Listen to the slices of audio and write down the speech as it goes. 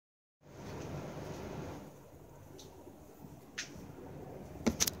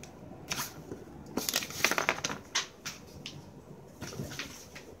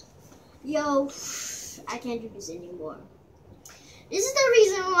video, I can't do this anymore. This is the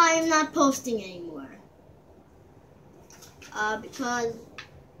reason why I'm not posting anymore. Because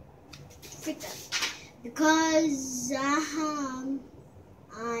freak that. Because I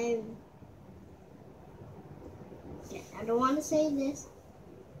don't want to say this.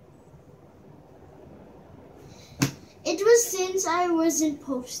 It was since I wasn't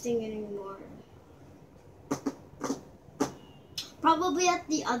posting anymore. Probably at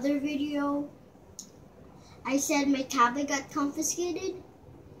the other video, I said my tablet got confiscated.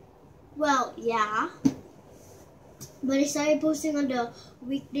 Well, yeah. But I started posting on the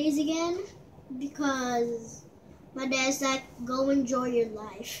weekdays again because my dad's like, go enjoy your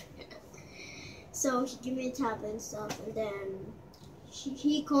life. So he gave me a tablet and stuff, and then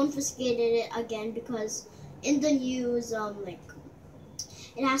he confiscated it again because in the news, like,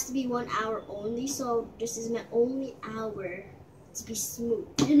 it has to be 1 hour only, so this is my only hour to be smooth,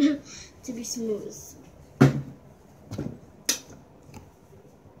 to be smooth.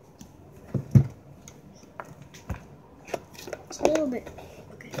 It's a little bit,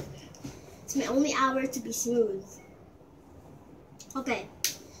 okay. It's my only hour to be smooth. Okay,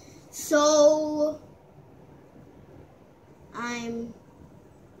 so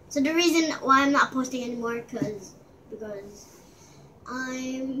the reason why I'm not posting anymore because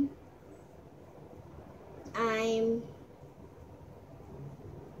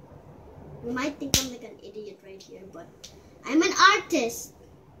you might think I'm like an idiot right here, but I'm an artist.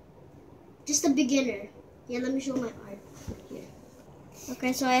 Just a beginner. Yeah, let me show my art here.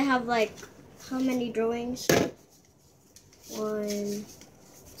 Okay, so I have like how many drawings? 1,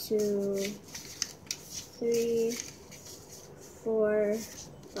 2, 3, 4,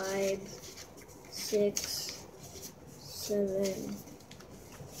 5, 6, 7,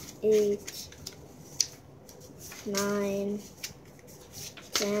 8, 9,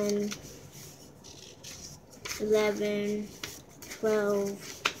 10, 11, 12,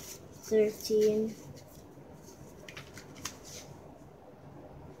 13,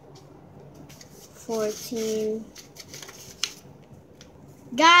 14.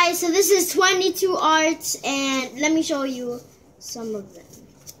 Guys, so this is 22 arts, and let me show you some of them.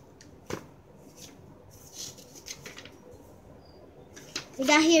 We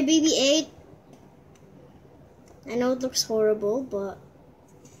got here BB-8. I know it looks horrible, but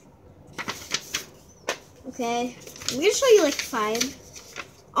okay. I'm gonna show you like 5.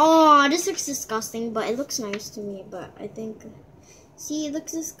 Oh, this looks disgusting, but it looks nice to me. But I think, see, it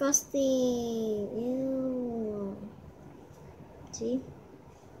looks disgusting. Ew. See?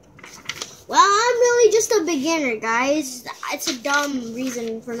 Well, I'm really just a beginner, guys. It's a dumb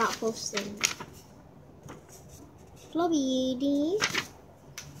reason for not posting. Flubby.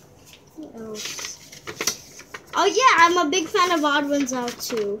 What else? Oh yeah, I'm a big fan of Odd Ones Out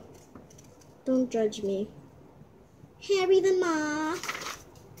too. Don't judge me. Harry the Ma.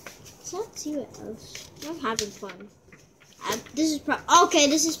 So let's see what else. I'm having fun. This is okay.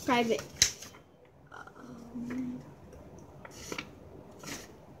 This is private.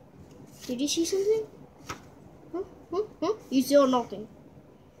 Did you see something? Huh? You saw nothing.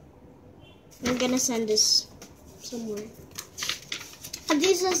 I'm gonna send this somewhere. And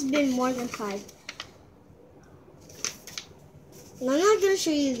this has been more than 5. And I'm not gonna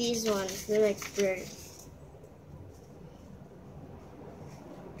show you these ones. They're like blurry.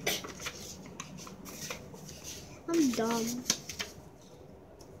 I'm dumb.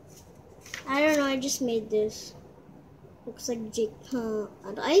 I don't know. I just made this. Looks like Jake Paul.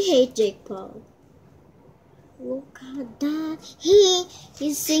 I hate Jake Paul. Look at that.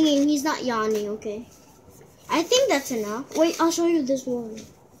 He's singing. He's not yawning, okay? I think that's enough. Wait, I'll show you this one.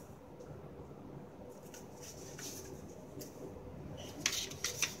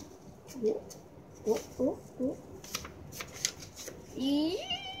 Oh.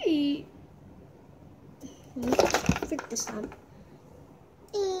 Eee. Frick this time.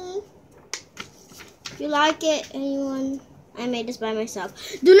 If you like it, anyone, I made this by myself.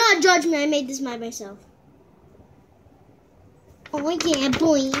 Do not judge me, I made this by myself. Oh yeah,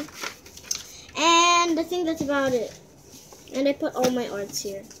 boy. And I think that's about it. And I put all my arts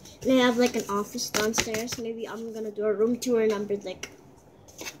here. And I have like an office downstairs. Maybe I'm gonna do a room tour numbered like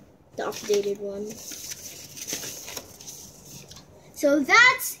the updated one. So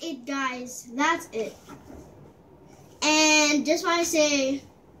that's it, guys. That's it. And just want to say,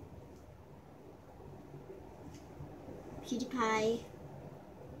 PewDiePie.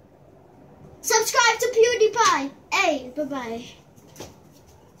 Subscribe to PewDiePie. Hey, bye-bye.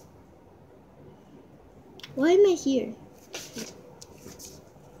 Why am I here?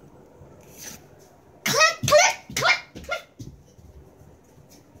 Click.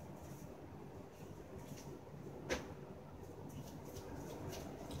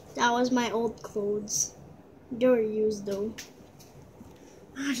 That was my old clothes. They were used though.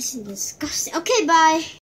 Ah, this is disgusting. Okay, bye.